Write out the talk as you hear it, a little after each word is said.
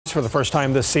for the first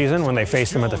time this season when they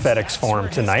faced them at the FedEx Forum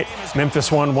tonight.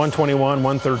 Memphis won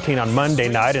 121-113 on Monday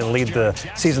night and lead the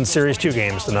season series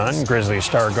 2-0. Grizzlies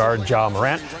star guard Ja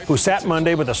Morant, who sat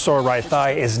Monday with a sore right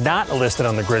thigh, is not listed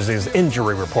on the Grizzlies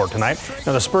injury report tonight.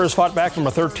 Now the Spurs fought back from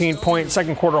a 13-point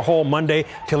second quarter hole Monday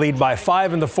to lead by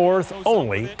 5 in the fourth,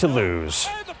 only to lose.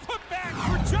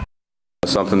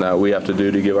 Something that we have to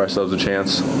do to give ourselves a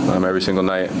chance every single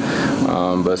night,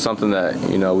 but something that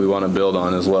we want to build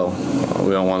on as well.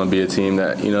 We don't want to be a team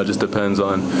that just depends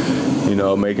on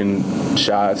making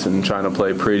shots and trying to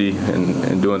play pretty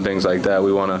and doing things like that.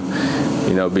 We want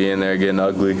to be in there getting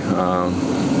ugly,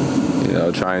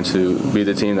 trying to be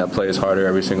the team that plays harder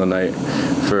every single night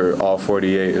for all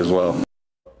 48 as well.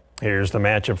 Here's the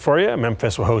matchup for you.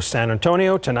 Memphis will host San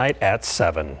Antonio tonight at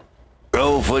 7.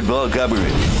 Pro football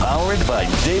coverage, powered by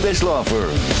Davis Law Firm.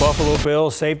 Buffalo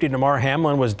Bills safety Damar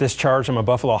Hamlin was discharged from a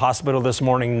Buffalo hospital this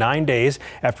morning 9 days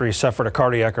after he suffered a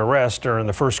cardiac arrest during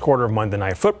the first quarter of Monday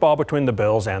Night Football between the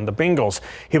Bills and the Bengals.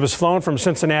 He was flown from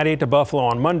Cincinnati to Buffalo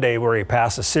on Monday, where he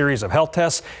passed a series of health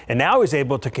tests, and now he's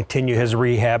able to continue his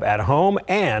rehab at home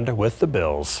and with the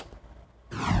Bills.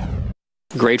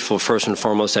 Grateful first and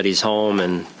foremost that he's home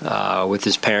and with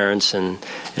his parents and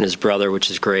his brother, which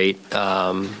is great.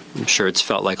 I'm sure it's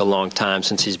felt like a long time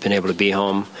since he's been able to be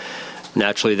home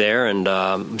naturally there, and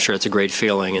I'm sure it's a great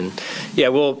feeling. And yeah,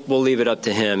 we'll leave it up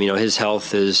to him. His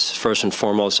health is first and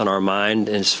foremost on our mind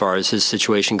as far as his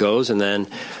situation goes, and then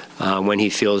when he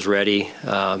feels ready,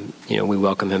 we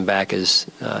welcome him back as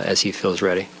he feels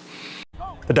ready.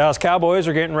 The Dallas Cowboys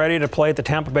are getting ready to play the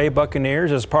Tampa Bay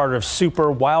Buccaneers as part of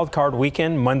Super Wildcard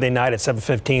Weekend Monday night at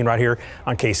 7:15 right here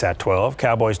on KSAT12.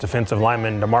 Cowboys defensive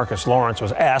lineman DeMarcus Lawrence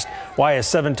was asked why is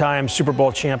 7-time Super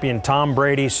Bowl champion Tom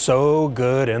Brady so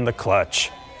good in the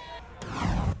clutch.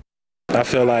 I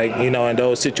feel like, in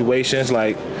those situations,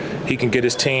 like, he can get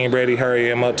his team ready, hurry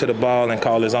him up to the ball, and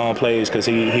call his own plays because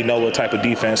he know what type of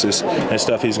defenses and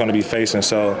stuff he's going to be facing.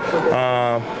 So,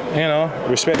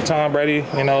 respect Tom Brady,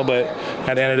 but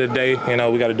at the end of the day,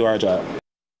 we got to do our job.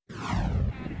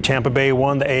 Tampa Bay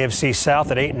won the AFC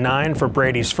South at 8-9 for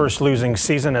Brady's first losing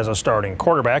season as a starting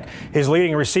quarterback. His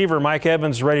leading receiver, Mike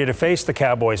Evans, ready to face the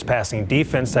Cowboys' passing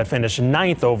defense that finished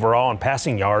 9th overall in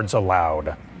passing yards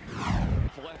allowed.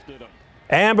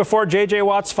 And before J.J.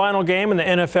 Watt's final game in the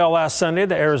NFL last Sunday,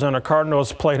 the Arizona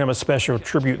Cardinals played him a special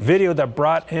tribute video that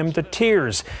brought him to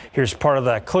tears. Here's part of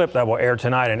that clip that will air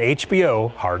tonight on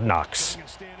HBO Hard Knocks.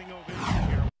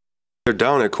 They're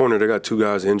down at corner. They got 2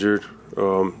 guys injured.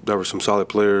 There were some solid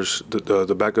players.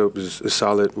 The backup is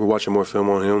solid. We're watching more film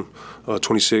on him.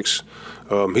 26.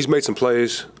 He's made some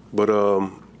plays, but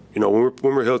when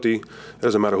we're healthy, it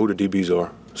doesn't matter who the DBs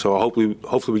are. So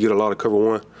hopefully we get a lot of cover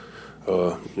one. I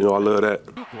love that.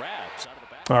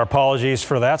 Our apologies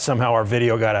for that. Somehow our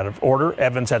video got out of order.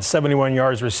 Evans had 71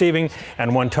 yards receiving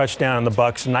and 1 touchdown in the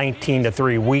Bucs'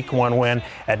 19-3 Week 1 win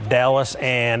at Dallas.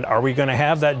 And are we going to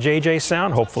have that JJ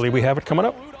sound? Hopefully we have it coming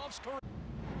up.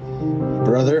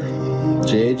 Brother,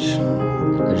 Jage,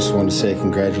 I just want to say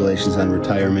congratulations on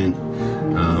retirement.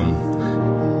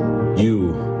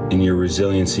 You and your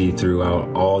resiliency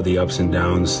throughout all the ups and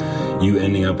downs, you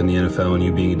ending up in the NFL and you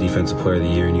being a Defensive Player of the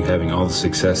Year and you having all the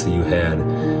success that you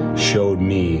had showed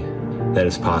me that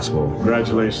it's possible.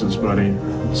 Congratulations, buddy.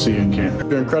 See you in camp.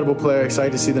 You're an incredible player.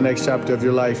 Excited to see the next chapter of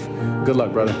your life. Good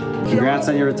luck, brother. Congrats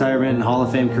on your retirement and Hall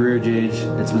of Fame career, Jage.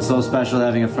 It's been so special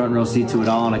having a front row seat to it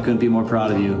all, and I couldn't be more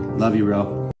proud of you. Love you,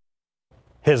 bro.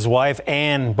 His wife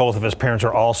and both of his parents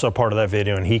are also part of that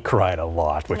video, and he cried a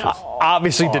lot, which was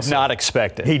obviously awesome. Did not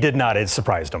expect it. He did not. It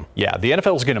surprised him. Yeah, the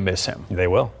NFL's going to miss him. They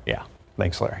will. Yeah.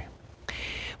 Thanks, Larry.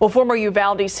 Well, former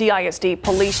Uvalde CISD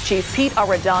Police Chief Pete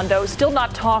Arredondo still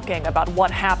not talking about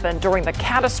what happened during the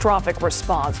catastrophic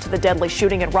response to the deadly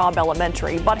shooting at Robb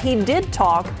Elementary, but he did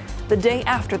talk the day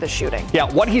after the shooting.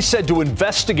 Yeah, what he said to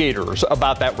investigators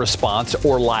about that response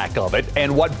or lack of it,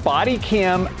 and what body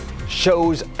cam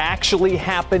shows actually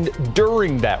happened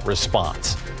during that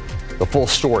response. The full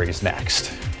story is next.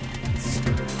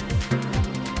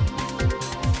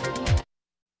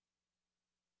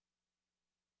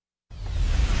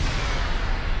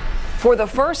 For the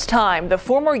first time, the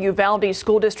former Uvalde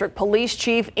School District Police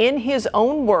Chief, in his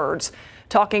own words,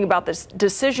 talking about the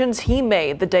decisions he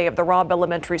made the day of the Robb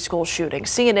Elementary School shooting.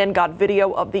 CNN got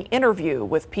video of the interview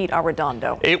with Pete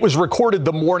Arredondo. It was recorded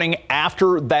the morning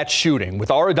after that shooting, with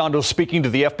Arredondo speaking to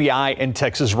the FBI and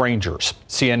Texas Rangers.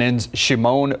 CNN's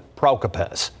Shimon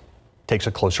Prokopez takes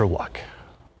a closer look.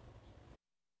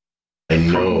 I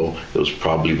know there was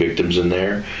probably victims in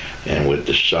there, and with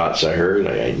the shots I heard,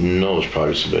 I know it's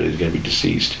probably somebody who's going to be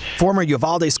deceased. Former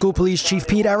Uvalde School Police Chief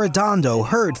Pete Arredondo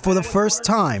heard for the first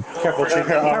time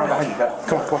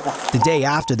the day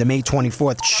after the May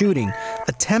 24th shooting,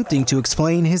 attempting to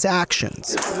explain his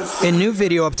actions. In new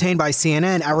video obtained by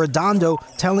CNN, Arredondo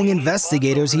telling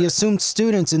investigators he assumed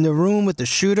students in the room with the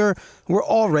shooter were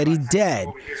already dead,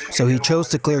 so he chose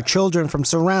to clear children from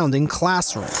surrounding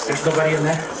classrooms. There's nobody in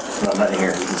there? No, not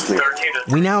here.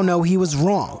 We now know he was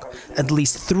wrong. At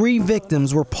least 3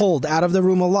 victims were pulled out of the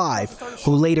room alive,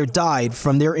 who later died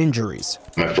from their injuries.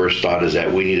 My first thought is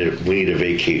that we need to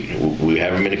vacate. We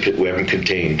haven't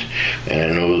contained,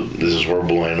 and I know this is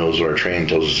horrible. I know this is what our training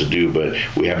tells us to do, but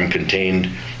we haven't contained.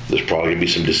 There's probably going to be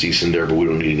some deceased in there, but we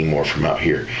don't need any more from out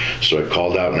here. So I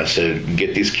called out and I said,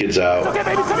 get these kids out.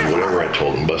 Whatever I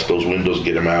told them, bust those windows,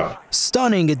 get them out.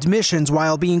 Stunning admissions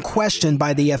while being questioned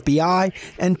by the FBI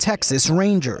and Texas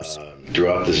Rangers.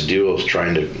 Throughout this deal, I was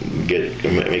trying to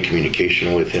make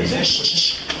communication with him.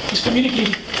 He's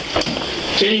communicating.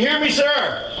 Can you hear me,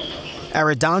 sir?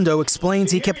 Arredondo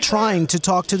explains he kept trying to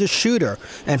talk to the shooter,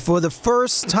 and for the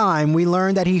first time we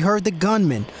learned that he heard the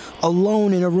gunman,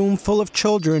 alone in a room full of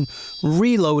children,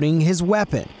 reloading his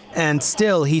weapon. And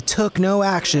still, he took no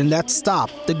action that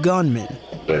stopped the gunman.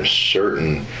 I'm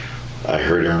certain I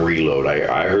heard him reload.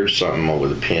 I heard something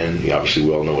with a pin. Obviously,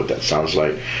 we all know what that sounds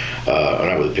like.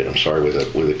 Not with a pin, I'm sorry, with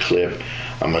a clip.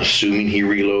 I'm assuming he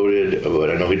reloaded,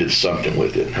 but I know he did something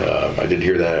with it. I did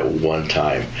hear that at one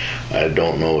time. I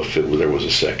don't know if there was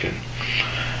a second.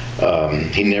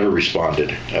 He never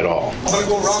responded at all. I'm gonna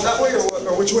go around that way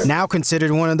or which way? Now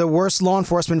considered one of the worst law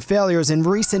enforcement failures in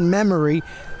recent memory,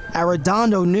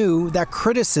 Arredondo knew that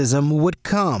criticism would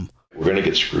come. We're going to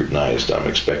get scrutinized. I'm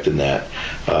expecting that.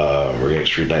 We're going to get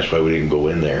scrutinized why we didn't go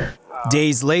in there.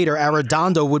 Days later,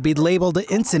 Arredondo would be labeled the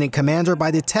incident commander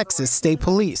by the Texas State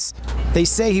Police. They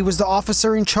say he was the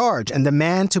officer in charge and the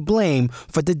man to blame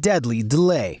for the deadly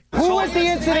delay. Who was the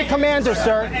incident commander,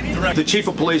 sir? The chief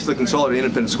of police of the Consolidated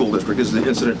Independent School District is the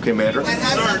incident commander.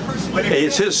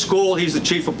 It's his school. He's the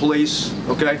chief of police,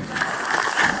 okay?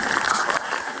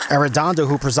 Arredondo,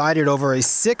 who presided over a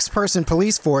 6-person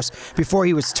police force before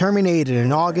he was terminated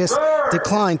in August,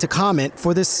 declined to comment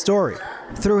for this story.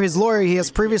 Through his lawyer, he has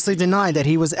previously denied that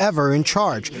he was ever in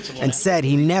charge and said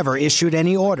he never issued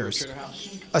any orders.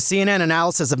 A CNN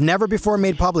analysis of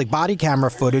never-before-made public body camera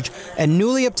footage and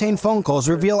newly obtained phone calls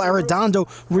reveal Arredondo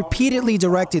repeatedly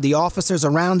directed the officers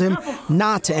around him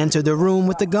not to enter the room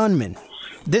with the gunman.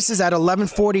 This is at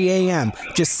 11:40 a.m.,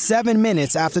 just 7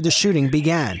 minutes after the shooting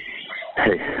began.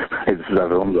 Hey, this is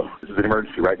Arredondo. This is an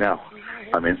emergency right now.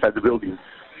 I'm inside the building.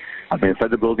 I'm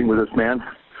inside the building with this man.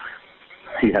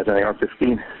 He has an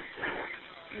AR-15.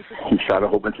 He shot a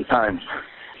whole bunch of times.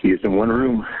 He is in one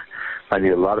room. I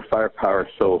need a lot of firepower,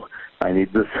 so I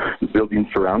need this building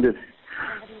surrounded.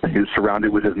 I need it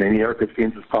surrounded with as many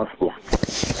AR-15s as possible.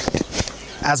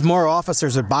 As more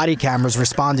officers with body cameras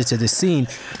responded to the scene,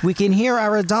 we can hear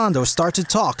Arredondo start to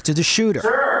talk to the shooter.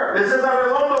 Sir, this is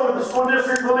Arredondo with the School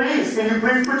District Police. Can you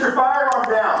please put your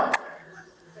firearm down?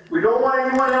 We don't want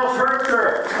anyone else hurt,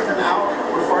 sir.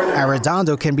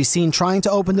 Arredondo can be seen trying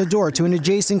to open the door to an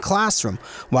adjacent classroom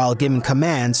while giving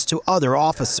commands to other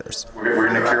officers. We're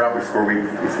going to clear out before we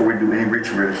do any breach.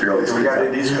 We're going to clear all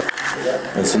these.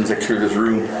 As soon as I clear this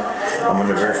room, I'm going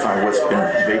to verify what's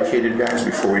been vacated, guys,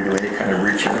 before we do any kind of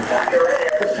breaching.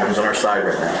 The time's on our side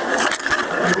right now.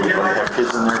 We have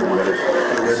kids in there, but we're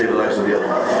going to save the lives of the other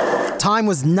ones. Time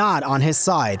was not on his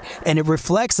side, and it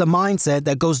reflects a mindset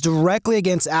that goes directly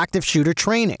against active shooter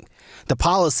training. The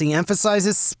policy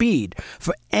emphasizes speed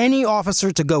for any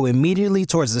officer to go immediately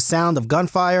towards the sound of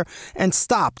gunfire and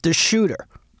stop the shooter.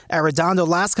 Arredondo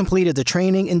last completed the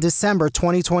training in December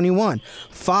 2021,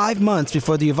 5 months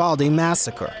before the Uvalde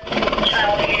massacre.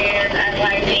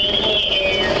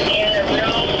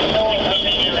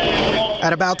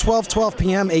 At about 12:12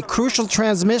 p.m., a crucial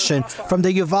transmission from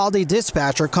the Uvalde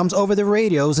dispatcher comes over the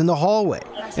radios in the hallway,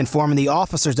 informing the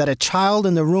officers that a child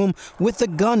in the room with the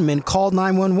gunman called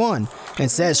 911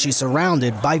 and says she's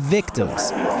surrounded by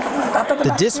victims.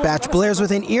 The dispatch blares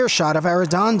within earshot of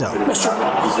Arredondo.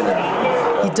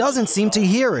 He doesn't seem to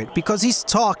hear it because he's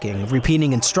talking,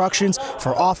 repeating instructions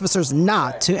for officers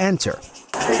not to enter.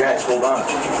 Hey guys, hold on.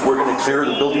 We're going to clear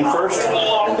the building first,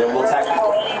 and then we'll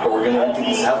tackle it. But we're going to empty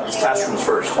these classrooms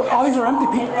first. All these are empty,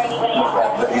 Pete.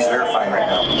 He's verifying right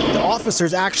now. The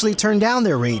officers actually turn down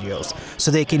their radios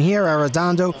so they can hear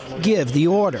Arredondo give the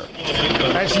order.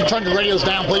 Guys, you turn the radios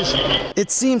down, please.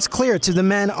 It seems clear to the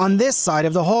men on this side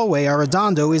of the hallway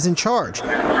Arredondo is in charge.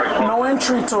 No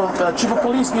entry till the chief of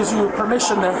police gives you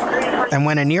permission there. And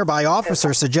when a nearby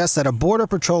officer suggests that a Border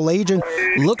Patrol agent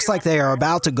looks like they are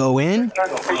about to go in,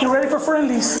 You ready for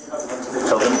friendlies?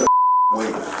 Tell them to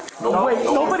wait. No, wait,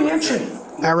 nobody entry.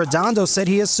 Arredondo said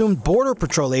he assumed Border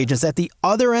Patrol agents at the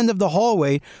other end of the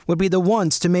hallway would be the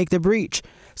ones to make the breach,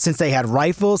 since they had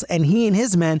rifles and he and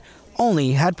his men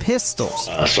only had pistols.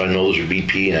 So I know those are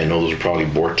BP, and I know those are probably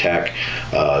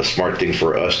BORTAC. Smart thing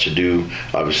for us to do,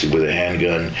 obviously with a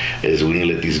handgun, is we need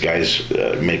to let these guys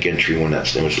make entry when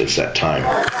it's that time.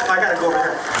 I gotta go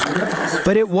over here.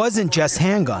 But it wasn't just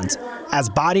handguns. As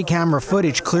body camera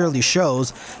footage clearly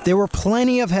shows, there were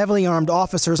plenty of heavily armed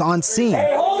officers on scene.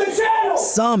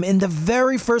 Some in the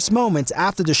very first moments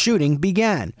after the shooting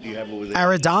began.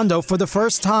 Arredondo, for the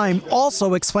first time,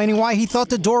 also explaining why he thought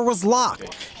the door was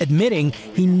locked, admitting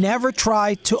he never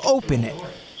tried to open it.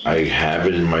 I have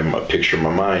it in my picture in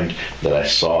my mind that I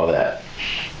saw that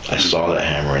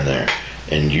hammer in there,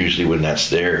 and usually when that's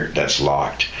there, that's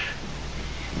locked.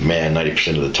 Man,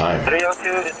 90% of the time.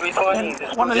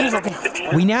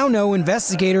 We now know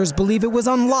investigators believe it was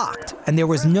unlocked, and there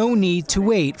was no need to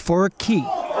wait for a key.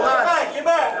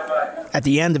 At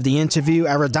the end of the interview,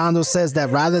 Arredondo says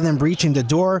that rather than breaching the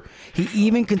door, he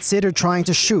even considered trying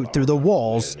to shoot through the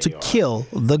walls to kill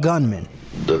the gunman.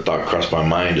 The thought crossed my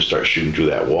mind to start shooting through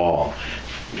that wall,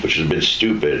 which has been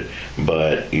stupid,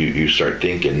 but you start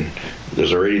thinking,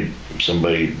 there's already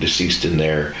somebody deceased in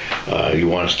there. You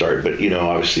want to start, but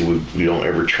obviously we don't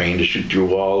ever train to shoot through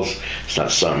walls. It's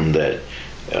not something that,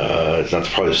 it's not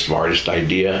probably the smartest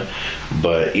idea,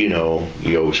 but you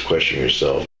always question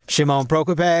yourself. Shimon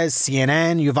Prokopez,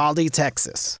 CNN, Uvalde,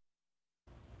 Texas.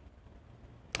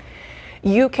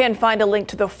 You can find a link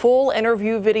to the full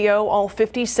interview video, all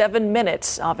 57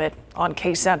 minutes of it, on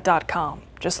KSAT12.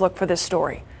 Just look for this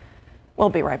story. We'll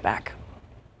be right back.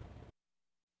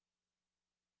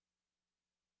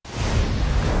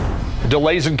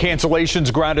 Delays and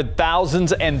cancellations grounded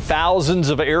thousands and thousands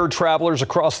of air travelers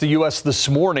across the U.S. this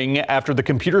morning after the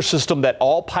computer system that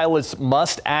all pilots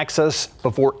must access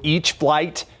before each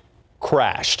flight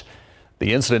crashed.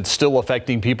 The incident's still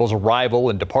affecting people's arrival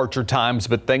and departure times,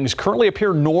 but things currently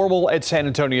appear normal at San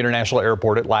Antonio International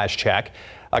Airport at last check.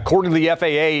 According to the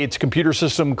FAA, its computer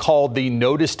system called the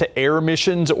Notice to Air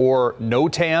Missions, or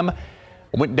NOTAM,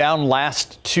 went down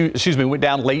late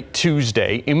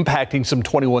Tuesday, impacting some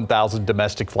 21,000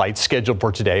 domestic flights scheduled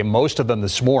for today, most of them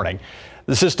this morning.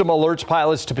 The system alerts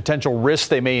pilots to potential risks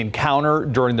they may encounter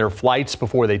during their flights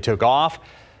before they took off.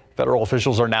 Federal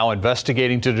officials are now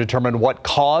investigating to determine what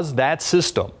caused that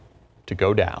system to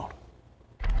go down.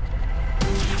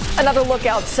 Another look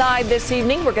outside this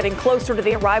evening. We're getting closer to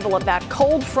the arrival of that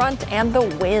cold front and the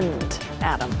wind.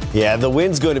 Adam. Yeah, the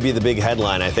wind's going to be the big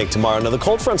headline, I think, tomorrow. Now, the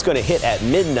cold front's going to hit at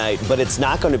midnight, but it's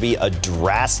not going to be a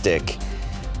drastic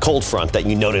cold front that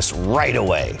you notice right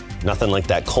away. Nothing like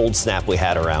that cold snap we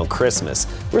had around Christmas.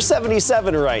 We're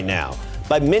 77 right now.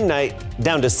 By midnight,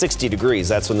 down to 60 degrees.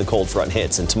 That's when the cold front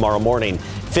hits. And tomorrow morning,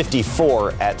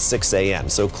 54 at 6 a.m.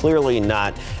 So clearly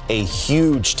not a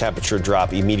huge temperature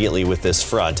drop immediately with this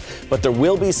front. But there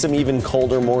will be some even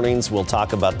colder mornings. We'll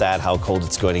talk about that, how cold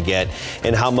it's going to get,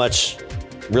 and how much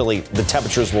really the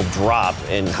temperatures will drop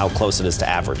and how close it is to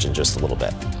average in just a little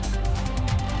bit.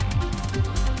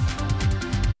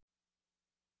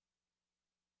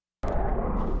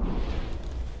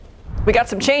 We got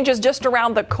some changes just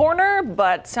around the corner,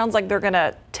 but sounds like they're going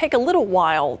to take a little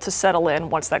while to settle in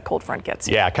once that cold front gets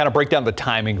here. Yeah, kind of break down the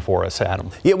timing for us,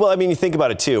 Adam. Yeah, well, I mean, you think about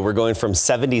it, too. We're going from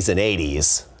 70s and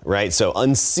 80s, right? So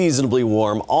unseasonably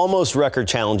warm, almost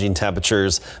record-challenging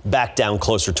temperatures, back down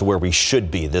closer to where we should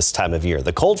be this time of year.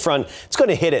 The cold front, it's going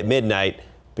to hit at midnight,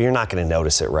 but you're not going to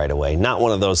notice it right away. Not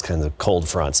one of those kinds of cold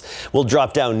fronts. We'll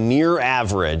drop down near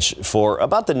average for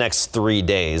about the next 3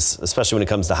 days, especially when it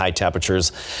comes to high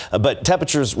temperatures. But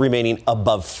temperatures remaining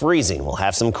above freezing. We'll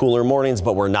have some cooler mornings,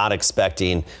 but we're not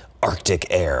expecting Arctic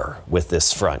air with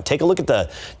this front. Take a look at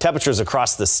the temperatures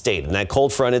across the state. And that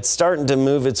cold front, it's starting to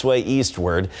move its way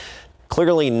eastward.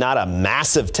 Clearly not a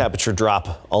massive temperature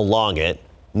drop along it.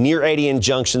 Near 80 in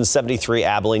Junction, 73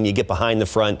 Abilene. You get behind the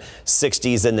front,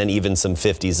 60s, and then even some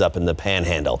 50s up in the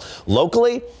Panhandle.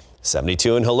 Locally,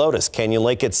 72 in Helotes. Canyon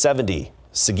Lake at 70.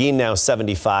 Seguin now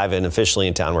 75, and officially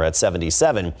in town we're at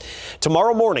 77.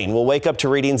 Tomorrow morning, we'll wake up to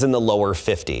readings in the lower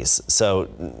 50s. So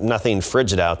nothing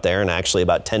frigid out there, and actually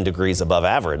about 10 degrees above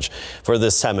average for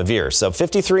this time of year. So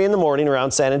 53 in the morning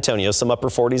around San Antonio, some upper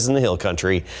 40s in the hill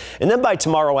country. And then by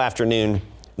tomorrow afternoon,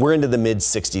 we're into the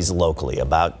mid-60s locally,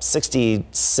 about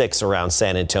 66 around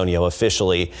San Antonio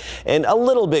officially, and a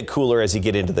little bit cooler as you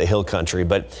get into the hill country,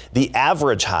 but the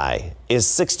average high is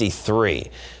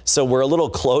 63. So we're a little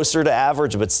closer to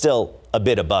average, but still a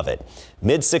bit above it.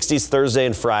 Mid-60s Thursday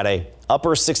and Friday, upper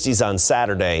 60s on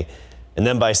Saturday, and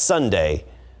then by Sunday,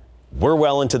 we're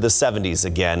well into the 70s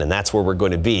again, and that's where we're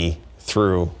going to be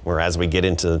through or as we get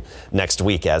into next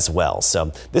week as well.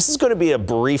 So this is going to be a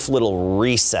brief little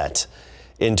reset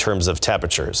in terms of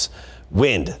temperatures.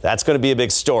 Wind, that's going to be a big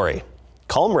story.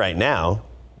 Calm right now.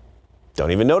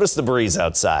 Don't even notice the breeze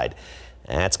outside.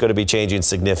 That's going to be changing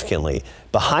significantly.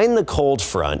 Behind the cold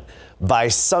front, by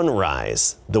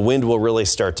sunrise, the wind will really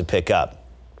start to pick up.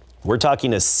 We're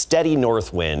talking a steady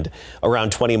north wind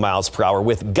around 20 miles per hour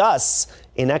with gusts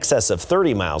in excess of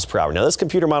 30 miles per hour. Now, this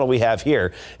computer model we have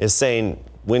here is saying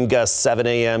wind gusts 7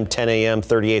 a.m., 10 a.m.,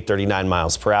 38, 39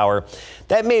 miles per hour.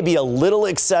 That may be a little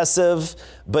excessive,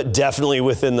 but definitely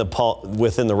within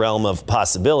the realm of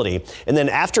possibility. And then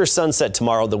after sunset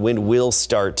tomorrow, the wind will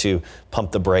start to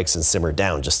pump the brakes and simmer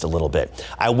down just a little bit.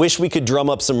 I wish we could drum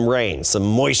up some rain, some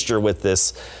moisture with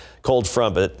this cold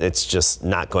front, but it's just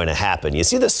not going to happen. You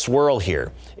see the swirl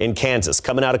here in Kansas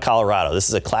coming out of Colorado. This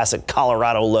is a classic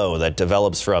Colorado low that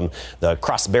develops from the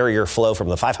cross barrier flow from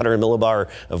the 500 millibar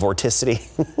of vorticity.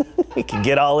 We can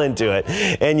get all into it.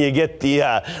 And you get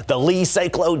the Lee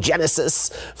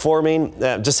cyclogenesis forming.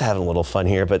 Just having a little fun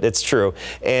here, but it's true.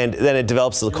 And then it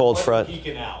develops the cold front.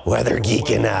 Weather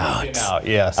geeking out.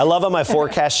 Yes. I love on my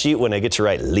forecast sheet when I get to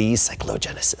write Lee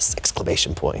cyclogenesis,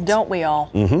 exclamation point. Don't we all?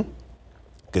 Mm-hmm.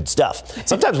 Good stuff.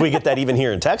 Sometimes we get that even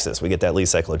here in Texas. We get that Lee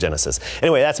cyclogenesis.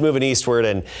 Anyway, that's moving eastward,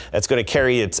 and that's going to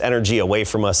carry its energy away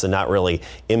from us and not really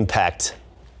impact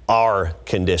our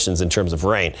conditions in terms of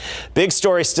rain. Big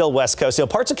story still West Coast. You know,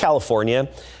 parts of California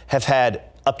have had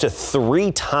up to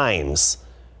 3 times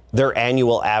their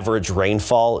annual average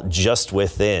rainfall just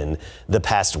within the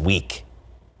past week.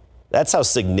 That's how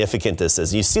significant this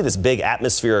is. You see this big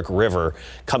atmospheric river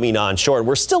coming on shore, and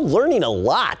we're still learning a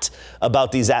lot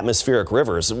about these atmospheric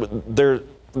rivers.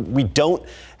 We don't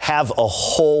have a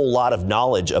whole lot of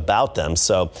knowledge about them.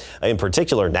 So in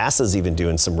particular, NASA's even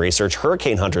doing some research.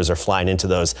 Hurricane hunters are flying into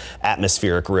those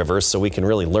atmospheric rivers so we can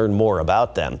really learn more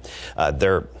about them.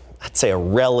 They're, I'd say, a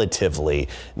relatively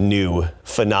new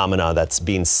phenomena that's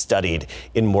being studied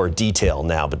in more detail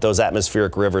now. But those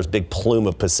atmospheric rivers, big plume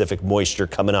of Pacific moisture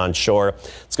coming on shore,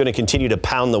 it's going to continue to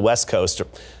pound the West Coast.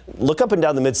 Look up and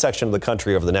down the midsection of the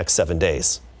country over the next 7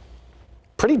 days.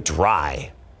 Pretty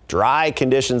dry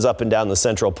conditions up and down the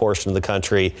central portion of the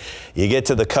country. You get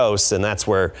to the coast, and that's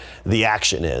where the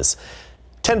action is.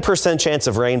 10% chance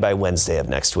of rain by Wednesday of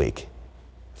next week.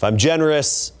 If I'm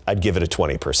generous, I'd give it a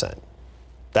 20%.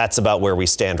 That's about where we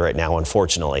stand right now,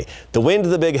 unfortunately. The wind,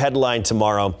 the big headline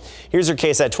tomorrow. Here's your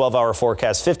KSAT 12-hour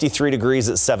forecast. 53 degrees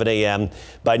at 7 a.m.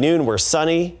 By noon, we're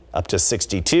sunny, up to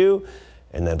 62.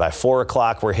 And then by 4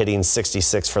 o'clock, we're hitting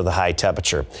 66 for the high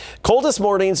temperature. Coldest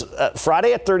mornings,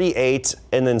 Friday at 38,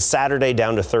 and then Saturday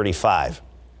down to 35.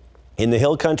 In the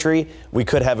hill country, we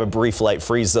could have a brief light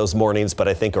freeze those mornings, but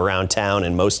I think around town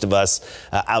and most of us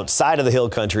outside of the hill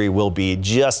country will be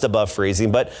just above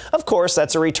freezing. But of course,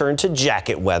 that's a return to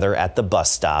jacket weather at the bus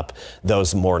stop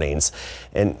those mornings.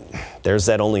 And there's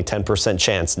that only 10%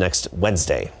 chance next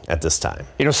Wednesday at this time.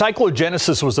 You know,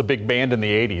 Cyclogenesis was a big band in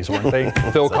the 80s, weren't they?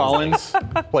 Phil Collins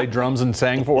played drums and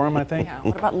sang for him, I think. Yeah.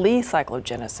 What about Lee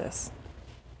cyclogenesis?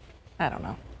 I don't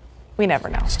know. We never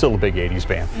know. Still a big 80s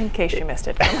band. In case you missed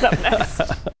it, coming up next.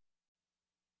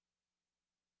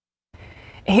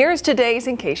 Here's today's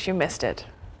In Case You Missed It.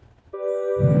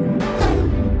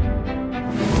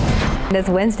 It's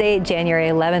Wednesday, January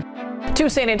 11th. 2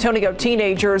 San Antonio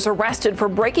teenagers arrested for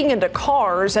breaking into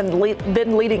cars and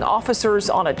then leading officers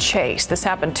on a chase. This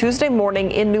happened Tuesday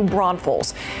morning in New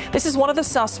Braunfels. This is one of the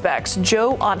suspects,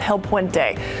 Joe Angel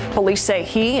Puente. Police say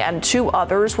he and 2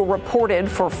 others were reported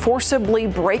for forcibly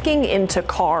breaking into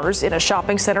cars in a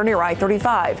shopping center near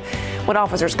I-35. When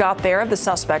officers got there, the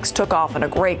suspects took off in a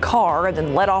gray car and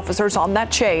then led officers on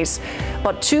that chase.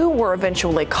 But 2 were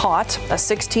eventually caught, a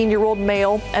 16-year-old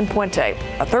male and Puente.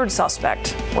 A 3rd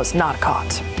suspect was not caught.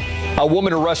 A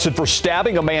woman arrested for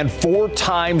stabbing a man 4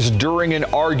 times during an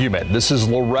argument. This is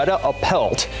Loretta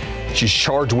Appelt. She's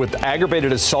charged with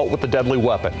aggravated assault with a deadly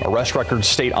weapon. Arrest records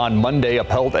state on Monday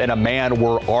Appelt and a man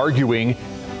were arguing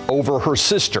over her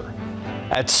sister.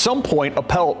 At some point,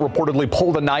 Appelt reportedly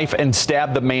pulled a knife and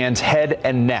stabbed the man's head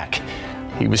and neck.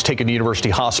 He was taken to University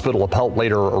Hospital. Appelt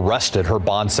later arrested. Her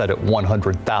bond set at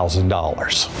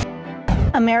 $100,000.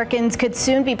 Americans could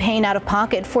soon be paying out of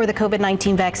pocket for the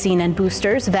COVID-19 vaccine and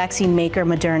boosters. Vaccine maker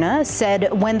Moderna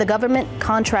said when the government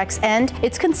contracts end,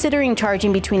 it's considering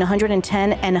charging between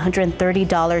 $110 and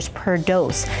 $130 per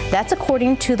dose. That's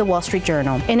according to the Wall Street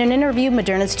Journal. In an interview,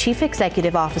 Moderna's chief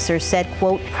executive officer said,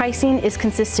 quote, pricing is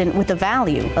consistent with the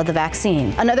value of the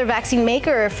vaccine. Another vaccine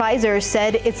maker, Pfizer,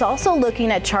 said it's also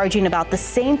looking at charging about the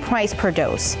same price per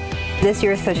dose. This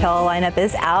year's Coachella lineup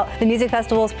is out. The music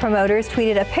festival's promoters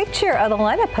tweeted a picture of the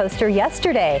lineup poster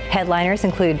yesterday. Headliners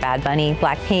include Bad Bunny,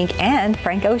 Blackpink, and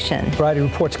Frank Ocean. Variety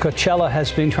reports Coachella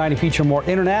has been trying to feature more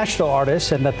international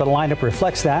artists and that the lineup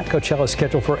reflects that. Coachella is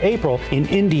scheduled for April in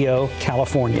Indio,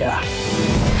 California.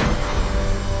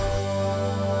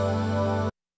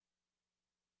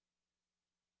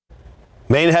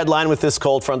 Main headline with this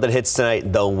cold front that hits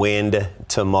tonight, the wind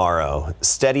tomorrow.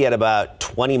 Steady at about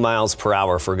 20 miles per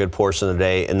hour for a good portion of the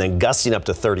day and then gusting up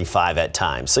to 35 at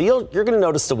times. So you're going to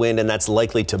notice the wind, and that's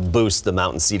likely to boost the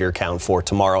mountain cedar count for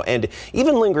tomorrow and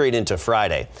even lingering into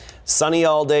Friday. Sunny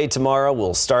all day tomorrow.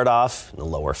 We'll start off in the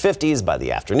lower 50s. By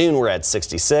the afternoon, we're at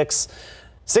 66.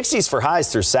 60s for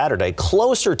highs through Saturday,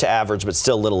 closer to average but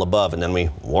still a little above, and then we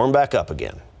warm back up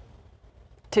again.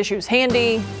 Tissues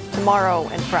handy tomorrow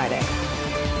and Friday.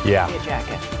 Yeah. Be a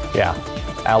jacket. Yeah.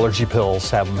 Allergy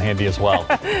pills, have them handy as well.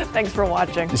 Thanks for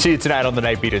watching. See you tonight on the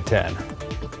Night Beat at 10.